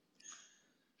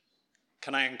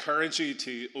Can I encourage you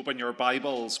to open your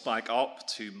Bibles back up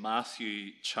to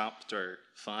Matthew chapter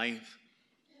 5?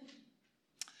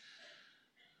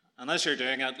 And as you're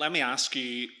doing it, let me ask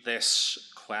you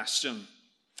this question.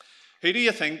 Who do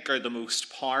you think are the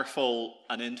most powerful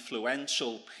and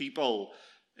influential people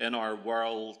in our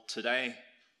world today?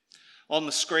 On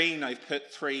the screen, I've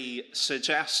put 3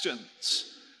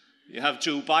 suggestions. You have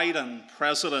Joe Biden,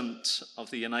 President of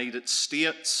the United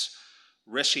States,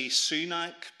 Rishi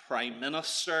Sunak, Prime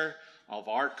Minister of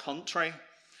our country.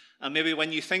 And maybe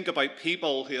when you think about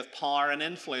people who have power and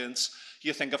influence,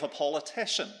 you think of a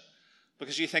politician,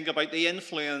 because you think about the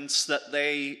influence that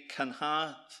they can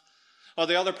have. Or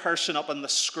the other person up on the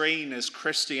screen is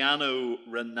Cristiano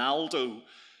Ronaldo,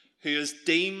 who is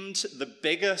deemed the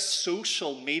biggest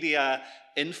social media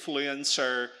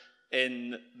influencer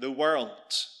in the world.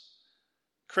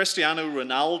 Cristiano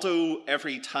Ronaldo,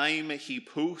 every time he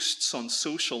posts on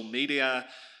social media,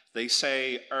 they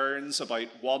say earns about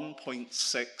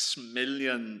 $1.6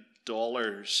 million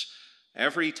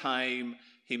every time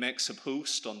he makes a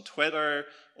post on Twitter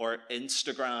or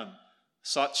Instagram.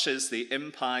 Such is the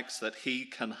impact that he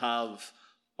can have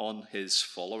on his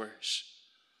followers.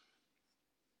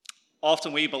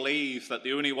 Often we believe that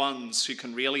the only ones who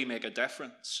can really make a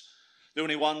difference, the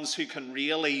only ones who can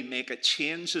really make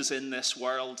changes in this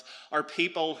world are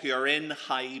people who are in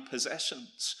high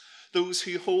positions, those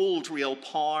who hold real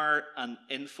power and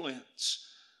influence.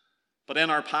 But in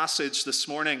our passage this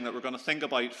morning that we're going to think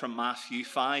about from Matthew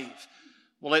 5,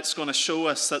 well, it's going to show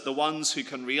us that the ones who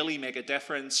can really make a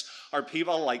difference are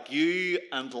people like you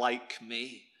and like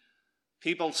me.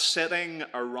 People sitting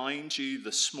around you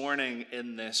this morning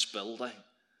in this building.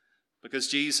 Because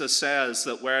Jesus says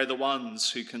that we're the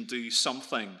ones who can do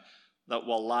something that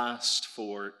will last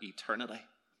for eternity.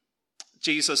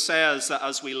 Jesus says that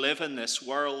as we live in this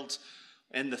world,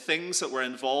 in the things that we're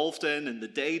involved in the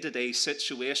day-to-day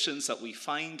situations that we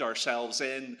find ourselves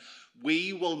in,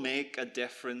 we will make a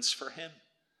difference for him.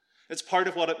 It's part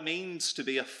of what it means to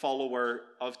be a follower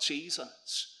of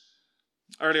Jesus.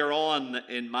 Earlier on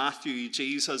in Matthew,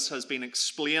 Jesus has been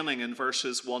explaining in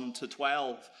verses 1 to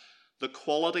 12 the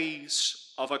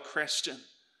qualities of a Christian.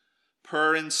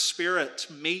 Poor in spirit,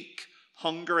 meek,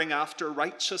 hungering after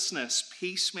righteousness,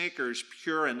 peacemakers,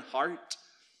 pure in heart.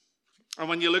 And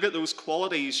when you look at those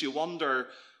qualities, you wonder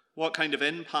what kind of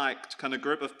impact can a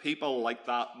group of people like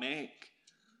that make?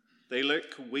 They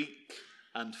look weak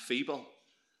and feeble.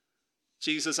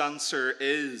 Jesus' answer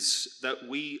is that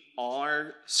we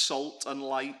are salt and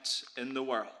light in the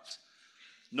world.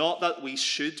 Not that we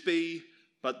should be,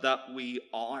 but that we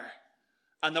are.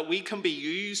 And that we can be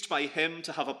used by him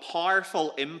to have a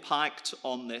powerful impact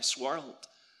on this world.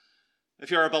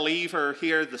 If you're a believer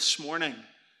here this morning,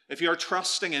 if you're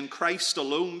trusting in Christ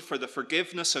alone for the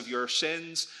forgiveness of your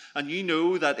sins, and you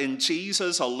know that in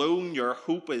Jesus alone your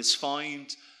hope is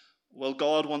found, well,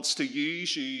 God wants to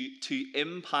use you to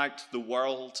impact the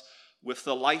world with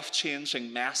the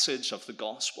life-changing message of the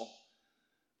gospel.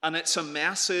 And it's a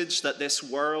message that this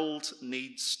world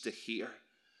needs to hear.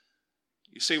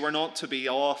 You see, we're not to be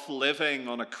off living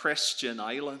on a Christian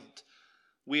island.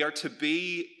 We are to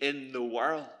be in the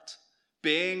world,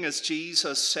 being, as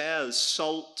Jesus says,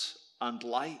 salt and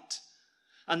light.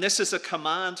 And this is a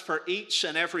command for each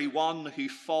and every one who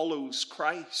follows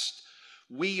Christ.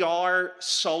 We are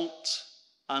salt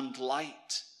and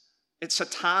light. It's a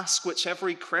task which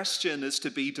every Christian is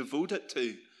to be devoted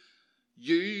to.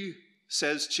 You,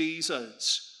 says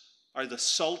Jesus, are the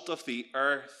salt of the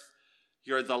earth.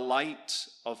 You're the light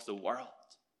of the world.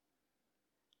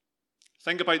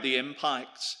 Think about the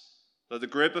impact that the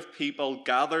group of people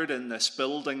gathered in this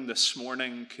building this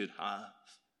morning could have.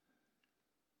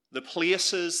 The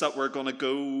places that we're going to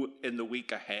go in the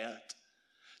week ahead.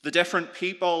 The different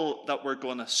people that we're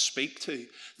going to speak to.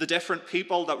 The different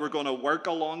people that we're going to work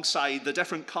alongside. The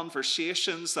different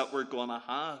conversations that we're going to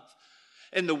have.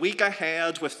 In the week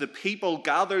ahead, with the people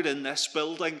gathered in this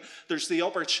building, there's the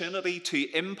opportunity to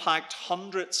impact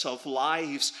hundreds of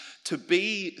lives, to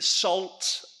be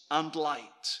salt and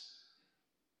light.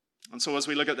 And so as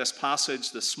we look at this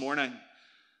passage this morning,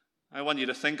 I want you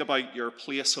to think about your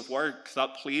place of work,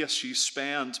 that place you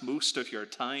spend most of your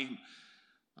time,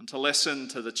 and to listen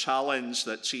to the challenge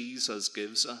that Jesus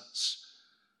gives us.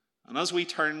 And as we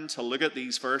turn to look at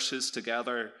these verses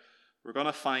together, we're going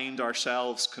to find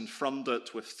ourselves confronted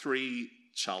with 3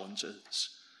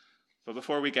 challenges. But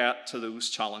before we get to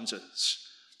those challenges,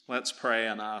 let's pray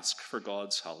and ask for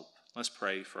God's help. Let's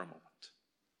pray for a moment.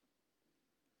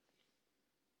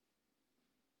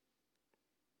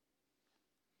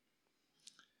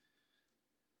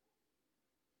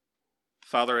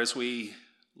 Father, as we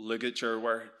look at your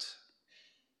word,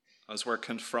 as we're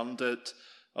confronted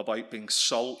about being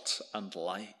salt and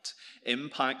light,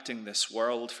 impacting this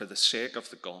world for the sake of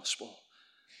the gospel.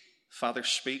 Father,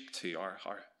 speak to our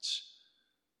hearts.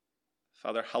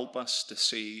 Father, help us to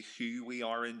see who we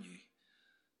are in you.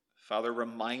 Father,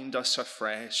 remind us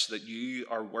afresh that you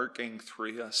are working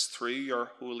through us, through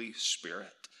your Holy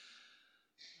Spirit.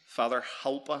 Father,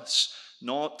 help us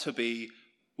not to be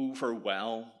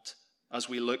overwhelmed as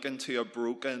we look into a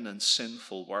broken and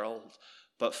sinful world,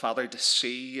 but Father, to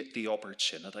see the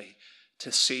opportunity,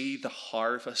 to see the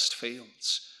harvest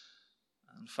fields,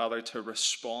 and Father, to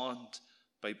respond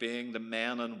by being the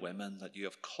men and women that you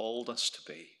have called us to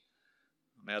be.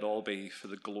 May it all be for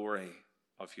the glory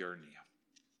of your name.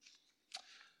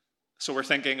 So we're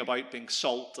thinking about being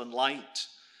salt and light.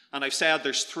 And I've said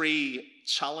there's 3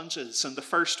 challenges. And the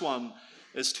first one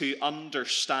is to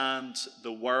understand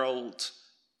the world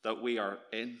that we are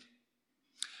in.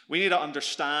 We need to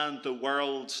understand the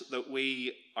world that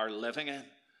we are living in.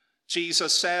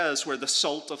 Jesus says we're the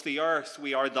salt of the earth.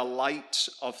 We are the light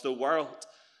of the world.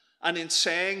 And in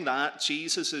saying that,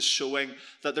 Jesus is showing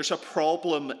that there's a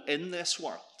problem in this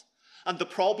world. And the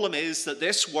problem is that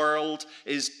this world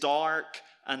is dark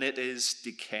and it is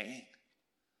decaying.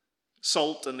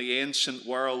 Salt in the ancient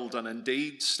world, and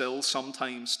indeed still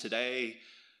sometimes today,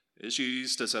 is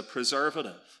used as a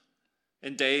preservative.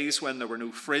 In days when there were no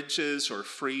fridges or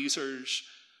freezers,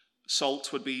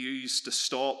 salt would be used to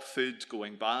stop food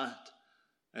going bad.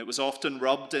 It was often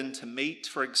rubbed into meat,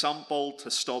 for example, to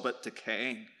stop it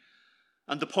decaying.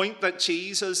 And the point that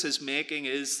Jesus is making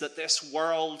is that this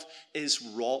world is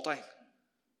rotting,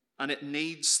 and it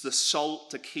needs the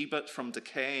salt to keep it from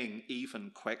decaying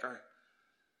even quicker.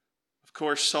 Of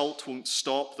course, salt won't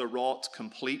stop the rot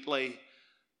completely,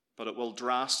 but it will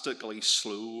drastically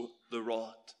slow the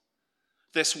rot.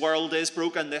 This world is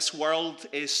broken, this world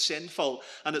is sinful,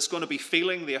 and it's going to be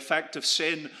feeling the effect of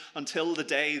sin until the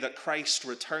day that Christ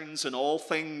returns and all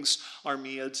things are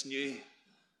made new.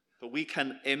 But we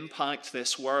can impact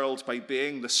this world by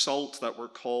being the salt that we're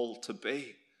called to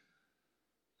be.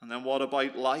 And then what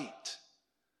about light?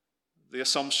 The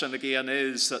assumption again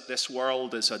is that this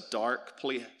world is a dark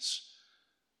place.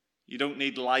 You don't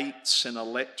need lights in a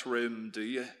lit room, do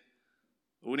you?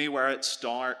 Only where it's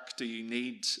dark do you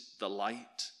need the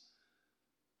light.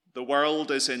 The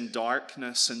world is in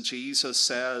darkness, and Jesus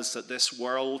says that this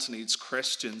world needs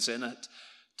Christians in it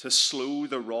to slow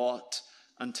the rot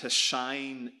and to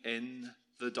shine in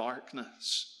the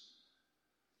darkness.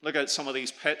 Look at some of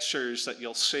these pictures that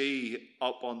you'll see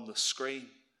up on the screen.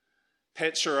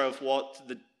 Picture of what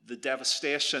the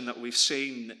devastation that we've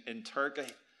seen in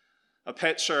Turkey. A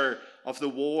picture of the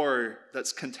war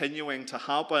that's continuing to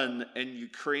happen in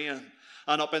Ukraine.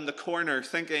 And up in the corner,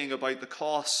 thinking about the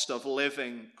cost of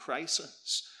living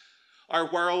crisis.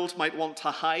 Our world might want to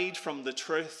hide from the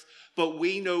truth, but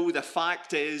we know the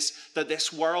fact is that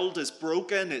this world is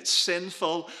broken, it's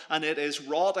sinful, and it is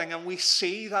rotting, and we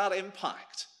see that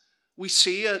impact. We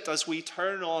see it as we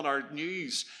turn on our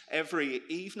news every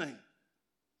evening.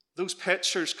 Those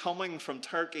pictures coming from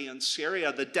Turkey and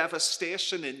Syria, the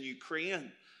devastation in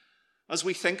Ukraine, as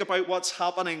we think about what's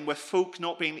happening with folk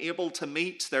not being able to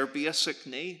meet their basic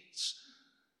needs.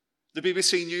 The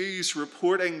BBC News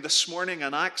reporting this morning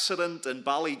an accident in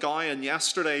Ballygowan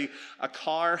yesterday, a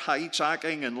car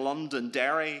hijacking in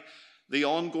Londonderry, the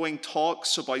ongoing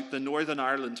talks about the Northern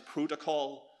Ireland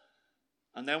Protocol,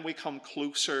 and then we come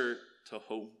closer to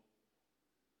home.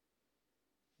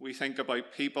 We think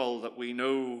about people that we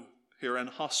know who are in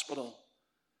hospital,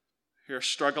 who are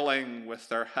struggling with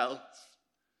their health.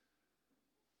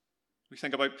 We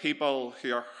think about people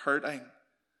who are hurting,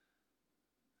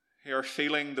 who are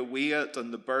feeling the weight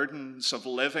and the burdens of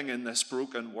living in this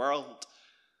broken world.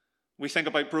 We think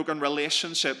about broken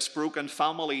relationships, broken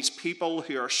families, people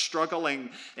who are struggling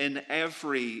in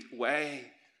every way.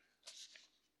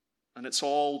 And it's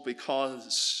all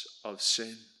because of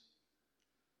sin.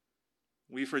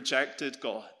 We've rejected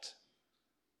God.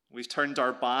 We've turned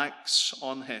our backs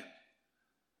on him.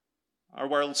 Our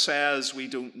world says we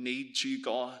don't need you,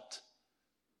 God,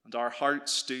 and our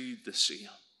hearts do the same.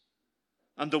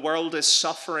 And the world is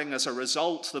suffering as a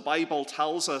result. The Bible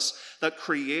tells us that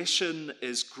creation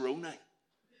is groaning.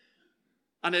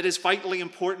 And it is vitally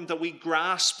important that we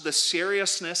grasp the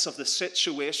seriousness of the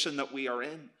situation that we are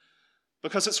in.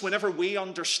 Because it's whenever we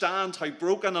understand how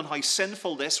broken and how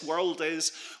sinful this world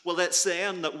is, well, it's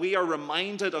then that we are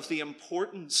reminded of the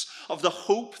importance of the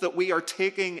hope that we are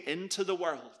taking into the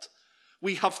world.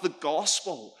 We have the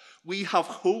gospel. We have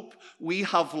hope. We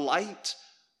have light.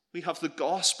 We have the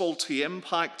gospel to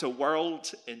impact a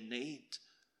world in need.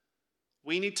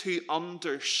 We need to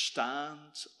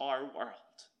understand our world.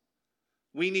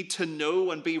 We need to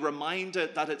know and be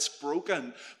reminded that it's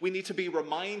broken. We need to be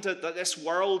reminded that this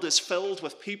world is filled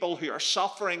with people who are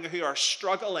suffering, who are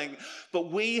struggling, but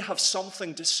we have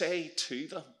something to say to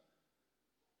them.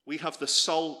 We have the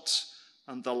salt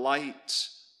and the light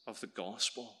of the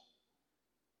gospel.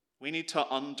 We need to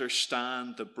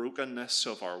understand the brokenness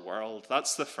of our world.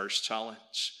 That's the first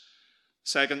challenge.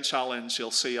 Second challenge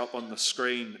you'll see up on the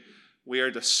screen. We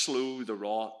are to slow the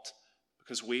rot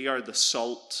because we are the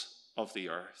salt of the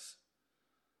earth.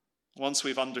 Once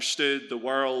we've understood the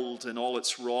world in all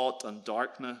its rot and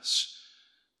darkness,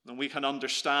 then we can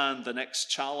understand the next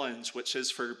challenge, which is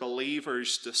for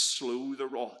believers to slow the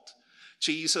rot.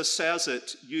 Jesus says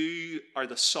it, you are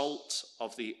the salt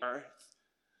of the earth.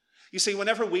 You see,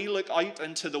 whenever we look out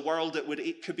into the world,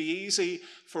 it could be easy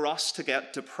for us to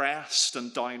get depressed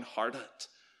and downhearted.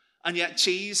 And yet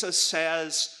Jesus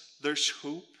says there's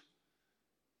hope.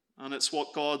 And it's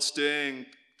what God's doing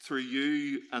through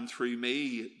you and through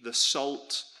me, the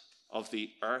salt of the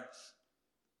earth.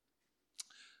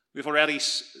 We've already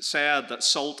said that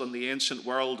salt in the ancient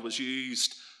world was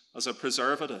used as a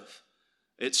preservative.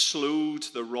 It slowed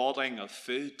the rotting of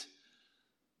food.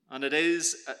 And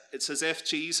it's as if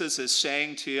Jesus is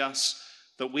saying to us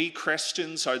that we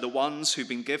Christians are the ones who've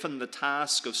been given the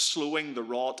task of slowing the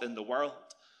rot in the world.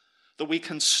 That we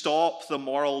can stop the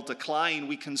moral decline.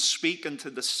 We can speak into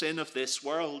the sin of this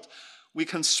world. We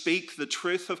can speak the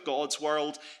truth of God's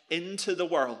world into the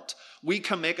world. We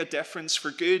can make a difference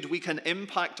for good. We can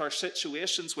impact our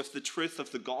situations with the truth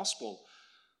of the gospel.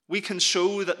 We can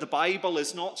show that the Bible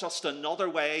is not just another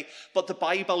way, but the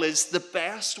Bible is the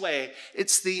best way.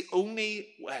 It's the only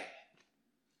way.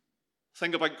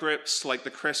 Think about groups like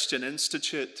the Christian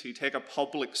Institute who take a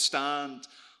public stand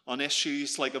on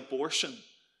issues like abortion,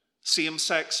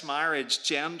 same-sex marriage,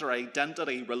 gender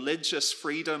identity, religious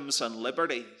freedoms and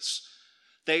liberties.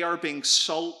 They are being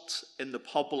salt in the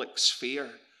public sphere.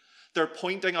 They're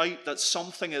pointing out that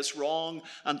something is wrong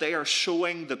and they are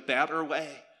showing the better way.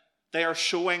 They are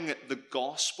showing the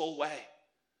gospel way.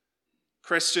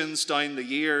 Christians down the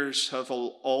years have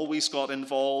always got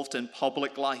involved in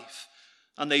public life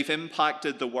and they've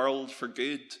impacted the world for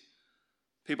good.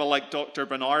 People like Dr.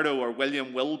 Bernardo or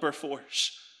William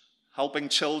Wilberforce, helping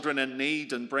children in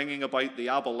need and bringing about the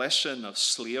abolition of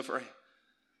slavery.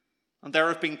 And there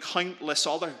have been countless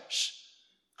others,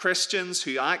 Christians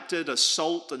who acted as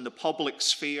salt in the public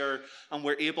sphere and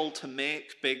were able to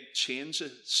make big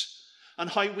changes. And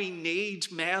how we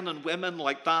need men and women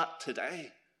like that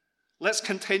today. Let's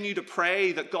continue to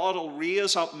pray that God will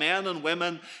raise up men and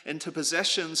women into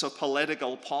positions of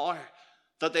political power,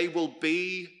 that they will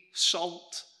be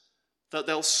salt, that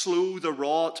they'll slow the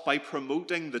rot by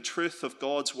promoting the truth of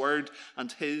God's word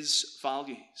and his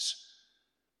values.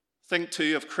 Think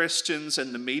too of Christians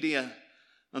in the media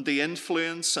and the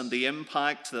influence and the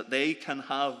impact that they can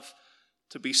have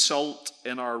to be salt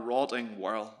in our rotting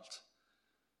world.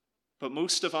 But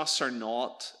most of us are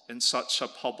not in such a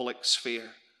public sphere.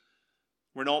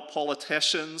 We're not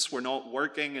politicians. We're not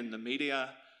working in the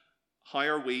media. How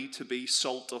are we to be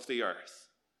salt of the earth?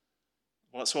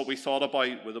 Well, that's what we thought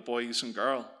about with the boys and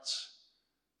girls.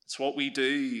 It's what we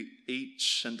do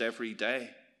each and every day.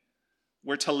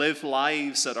 We're to live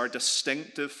lives that are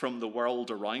distinctive from the world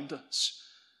around us.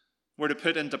 We're to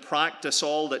put into practice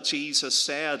all that Jesus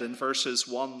said in verses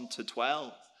 1 to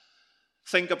 12.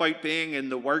 Think about being in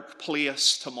the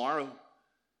workplace tomorrow.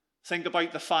 Think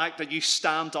about the fact that you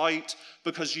stand out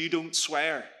because you don't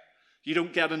swear. You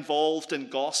don't get involved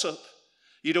in gossip.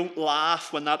 You don't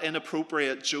laugh when that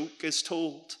inappropriate joke is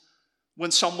told. When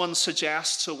someone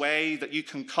suggests a way that you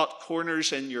can cut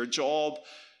corners in your job,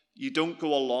 you don't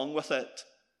go along with it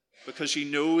because you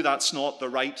know that's not the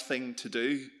right thing to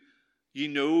do. You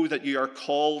know that you are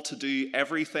called to do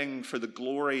everything for the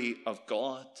glory of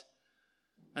God.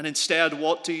 And instead,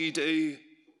 what do?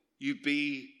 You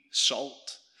be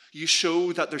salt. You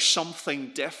show that there's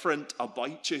something different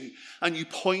about you. And you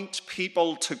point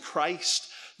people to Christ,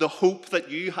 the hope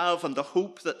that you have and the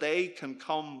hope that they can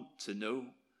come to know.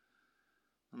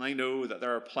 And I know that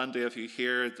there are plenty of you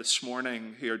here this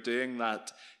morning who are doing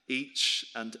that each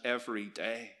and every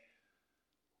day.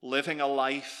 Living a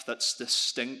life that's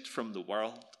distinct from the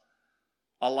world.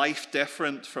 A life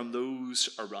different from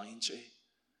those around you.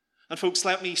 And folks,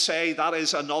 let me say that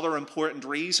is another important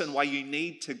reason why you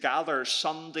need to gather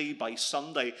Sunday by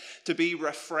Sunday, to be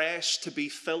refreshed, to be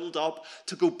filled up,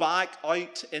 to go back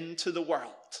out into the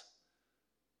world.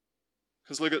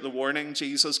 Because look at the warning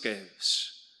Jesus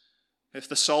gives. If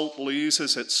the salt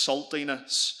loses its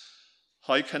saltiness,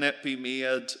 how can it be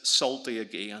made salty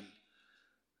again?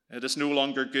 It is no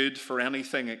longer good for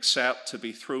anything except to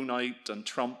be thrown out and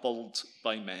trampled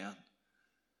by men.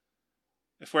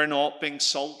 If we're not being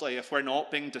salty, if we're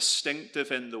not being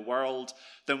distinctive in the world,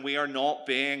 then we are not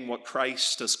being what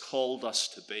Christ has called us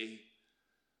to be.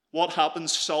 What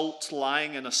happens salt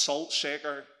lying in a salt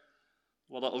shaker?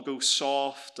 Well, it'll go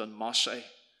soft and mushy.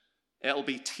 It'll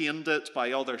be tainted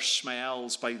by other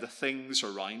smells, by the things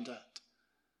around it.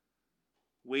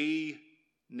 We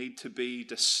need to be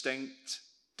distinct,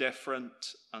 different,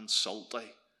 and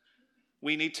salty.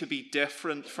 We need to be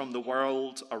different from the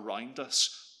world around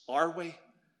us. Are we?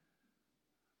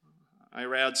 I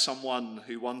read someone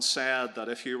who once said that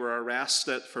if you were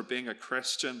arrested for being a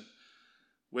Christian,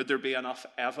 would there be enough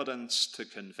evidence to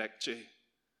convict you?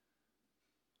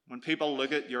 When people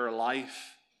look at your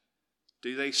life,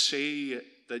 do they see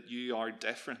that you are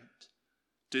different?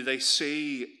 Do they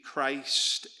see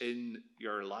Christ in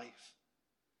your life?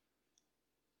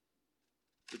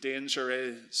 The danger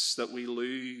is that we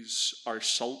lose our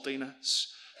saltiness,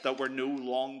 that we're no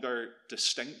longer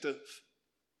distinctive.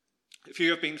 If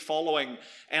you have been following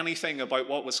anything about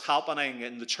what was happening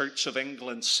in the Church of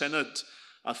England Synod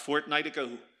a fortnight ago,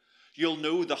 you'll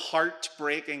know the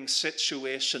heartbreaking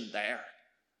situation there.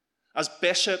 As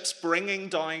bishops bringing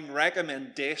down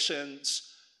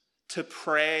recommendations to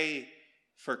pray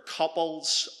for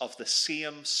couples of the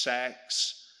same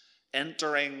sex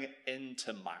entering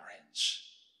into marriage.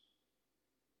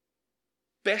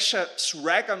 Bishops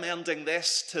recommending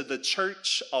this to the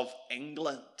Church of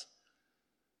England.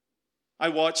 I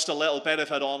watched a little bit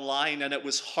of it online and it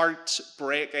was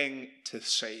heartbreaking to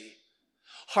see.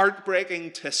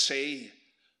 Heartbreaking to see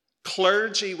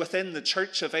clergy within the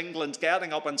Church of England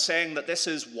getting up and saying that this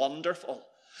is wonderful.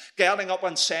 Getting up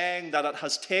and saying that it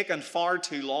has taken far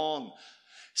too long.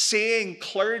 Seeing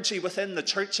clergy within the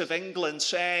Church of England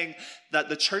saying that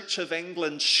the Church of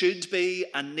England should be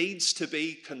and needs to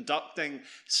be conducting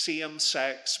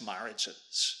same-sex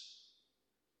marriages.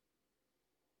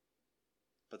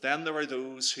 But then there were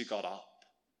those who got up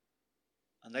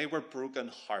and they were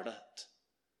broken-hearted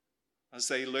as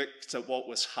they looked at what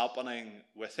was happening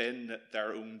within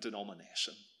their own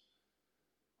denomination.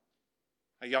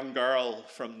 A young girl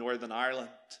from Northern Ireland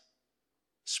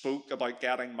spoke about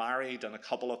getting married in a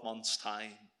couple of months'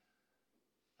 time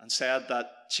and said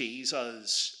that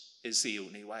Jesus is the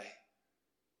only way.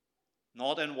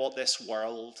 Not in what this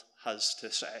world has to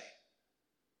say,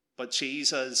 but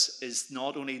Jesus is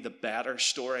not only the better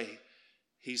story,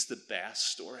 he's the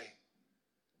best story.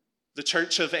 The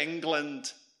Church of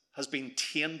England has been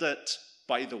tainted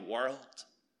by the world.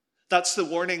 That's the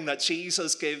warning that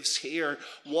Jesus gives here.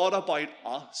 What about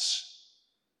us?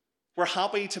 We're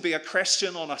happy to be a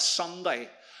Christian on a Sunday.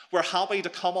 We're happy to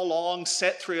come along,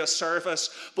 sit through a service,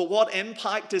 but what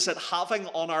impact is it having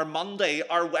on our Monday,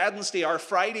 our Wednesday, our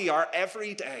Friday, our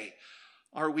everyday?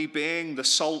 Are we being the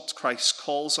salt Christ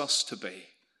calls us to be?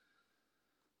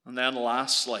 And then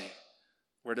lastly,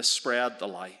 we're to spread the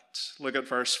light. Look at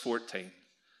verse 14.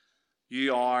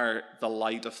 You are the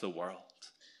light of the world.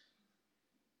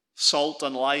 Salt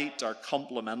and light are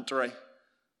complementary.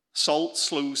 Salt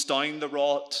slows down the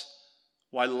rot,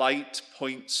 while light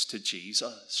points to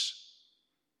Jesus.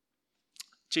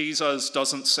 Jesus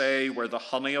doesn't say we're the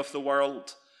honey of the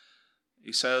world.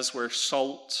 He says we're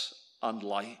salt and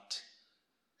light.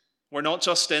 We're not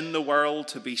just in the world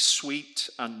to be sweet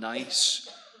and nice.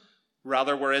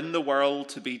 Rather, we're in the world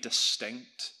to be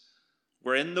distinct.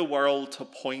 We're in the world to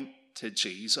point to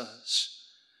Jesus.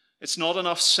 It's not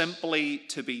enough simply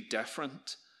to be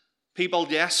different. People,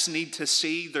 yes, need to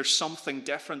see there's something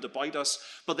different about us,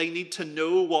 but they need to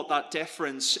know what that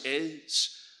difference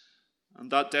is. And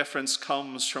that difference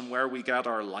comes from where we get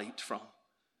our light from.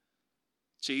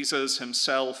 Jesus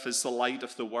himself is the light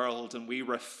of the world, and we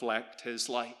reflect his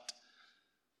light.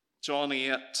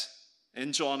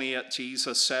 In John 8,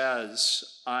 Jesus says,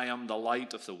 I am the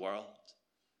light of the world.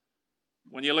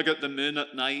 When you look at the moon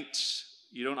at night,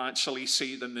 you don't actually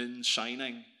see the moon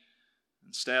shining.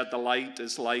 Instead, the light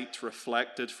is light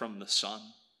reflected from the sun.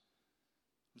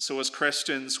 And so as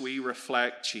Christians, we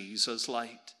reflect Jesus'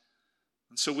 light.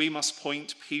 And so we must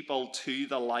point people to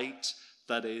the light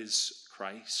that is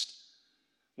Christ.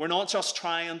 We're not just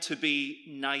trying to be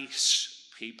nice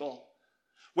people.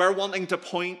 We're wanting to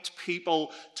point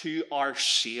people to our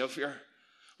Savior.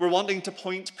 We're wanting to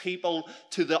point people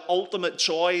to the ultimate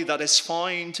joy that is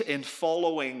found in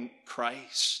following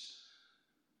Christ.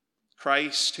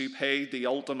 Christ who paid the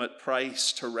ultimate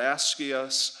price to rescue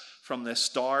us from this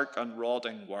dark and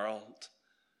rotting world.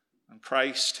 And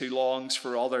Christ who longs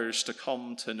for others to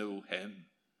come to know him.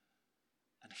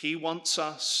 And he wants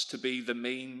us to be the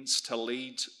means to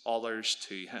lead others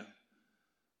to him.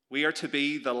 We are to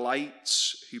be the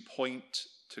lights who point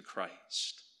to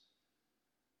Christ.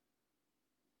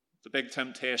 The big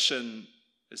temptation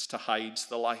is to hide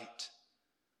the light,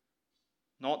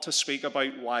 not to speak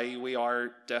about why we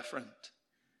are different.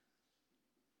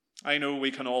 I know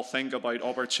we can all think about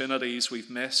opportunities we've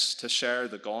missed to share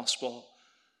the gospel.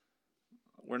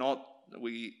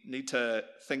 We need to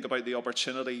think about the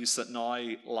opportunities that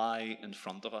now lie in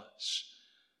front of us.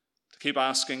 To keep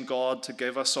asking God to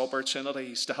give us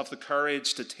opportunities, to have the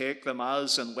courage to take them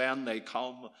as and when they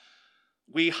come.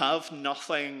 We have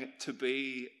nothing to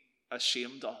be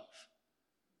ashamed of.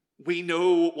 We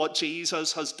know what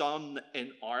Jesus has done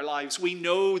in our lives. We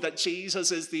know that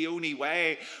Jesus is the only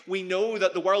way. We know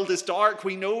that the world is dark.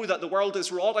 We know that the world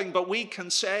is rotting, but we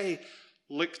can say,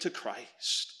 look to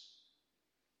Christ.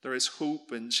 There is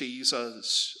hope in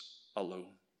Jesus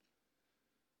alone.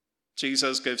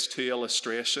 Jesus gives two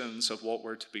illustrations of what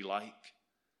we're to be like.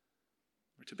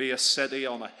 We're to be a city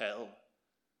on a hill.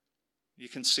 You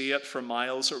can see it for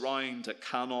miles around. It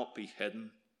cannot be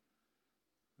hidden.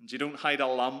 And you don't hide a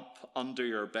lamp under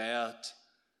your bed.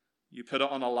 You put it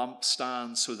on a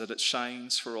lampstand so that it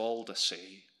shines for all to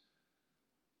see.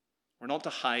 We're not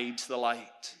to hide the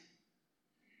light.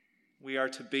 We are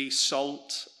to be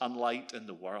salt and light in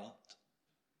the world.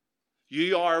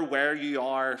 You are where you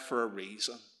are for a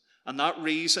reason. And that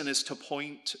reason is to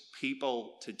point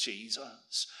people to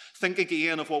Jesus. Think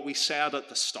again of what we said at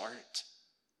the start.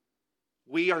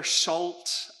 We are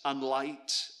salt and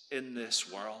light in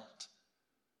this world.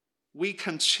 We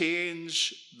can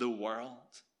change the world.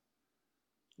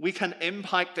 We can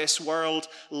impact this world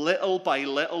little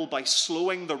by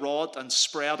slowing the rot and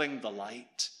spreading the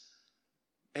light.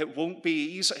 It won't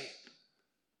be easy.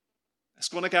 It's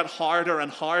going to get harder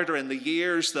and harder in the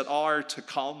years that are to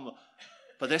come.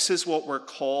 But this is what we're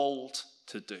called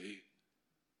to do.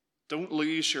 Don't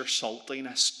lose your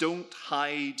saltiness. Don't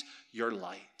hide your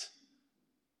light.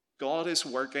 God is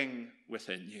working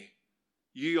within you.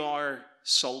 You are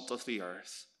salt of the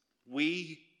earth.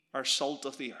 We are salt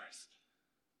of the earth.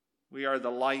 We are the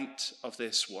light of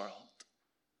this world.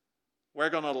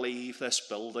 We're going to leave this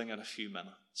building in a few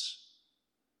minutes.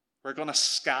 We're going to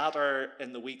scatter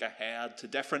in the week ahead to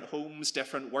different homes,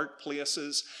 different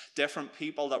workplaces, different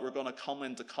people that we're going to come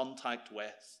into contact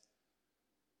with.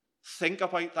 Think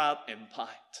about that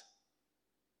impact.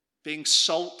 Being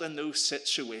salt in those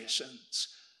situations,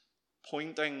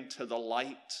 pointing to the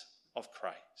light of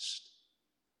Christ.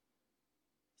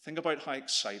 Think about how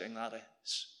exciting that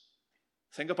is.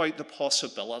 Think about the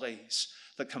possibilities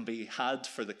that can be had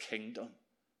for the kingdom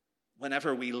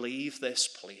whenever we leave this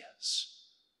place.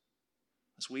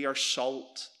 As we are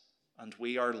salt and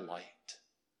we are light.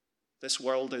 This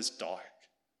world is dark.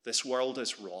 This world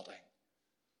is rotting.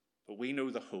 But we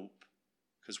know the hope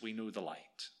because we know the light.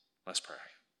 Let's pray.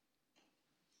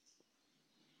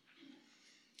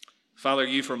 Father,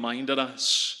 you've reminded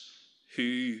us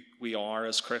who we are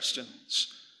as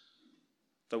Christians.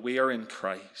 That we are in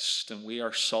Christ and we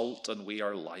are salt and we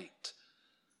are light.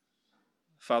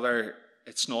 Father,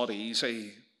 it's not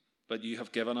easy, but you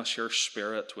have given us your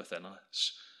Spirit within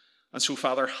us. And so,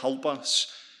 Father, help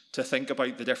us to think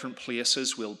about the different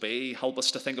places we'll be. Help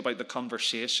us to think about the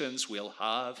conversations we'll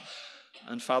have.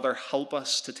 And, Father, help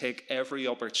us to take every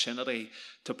opportunity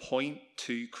to point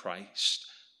to Christ,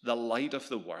 the light of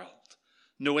the world,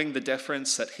 knowing the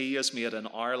difference that he has made in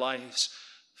our lives.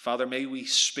 Father, may we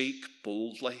speak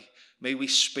boldly. May we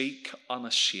speak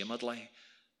unashamedly.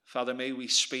 Father, may we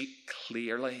speak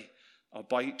clearly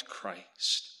about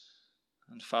Christ.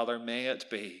 And Father, may it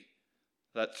be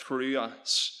that through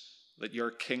us, that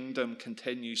your kingdom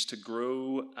continues to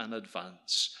grow and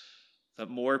advance, that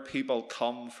more people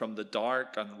come from the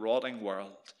dark and rotting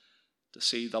world to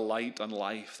see the light and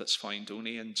life that's found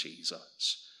only in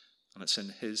Jesus. And it's in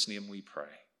his name we pray.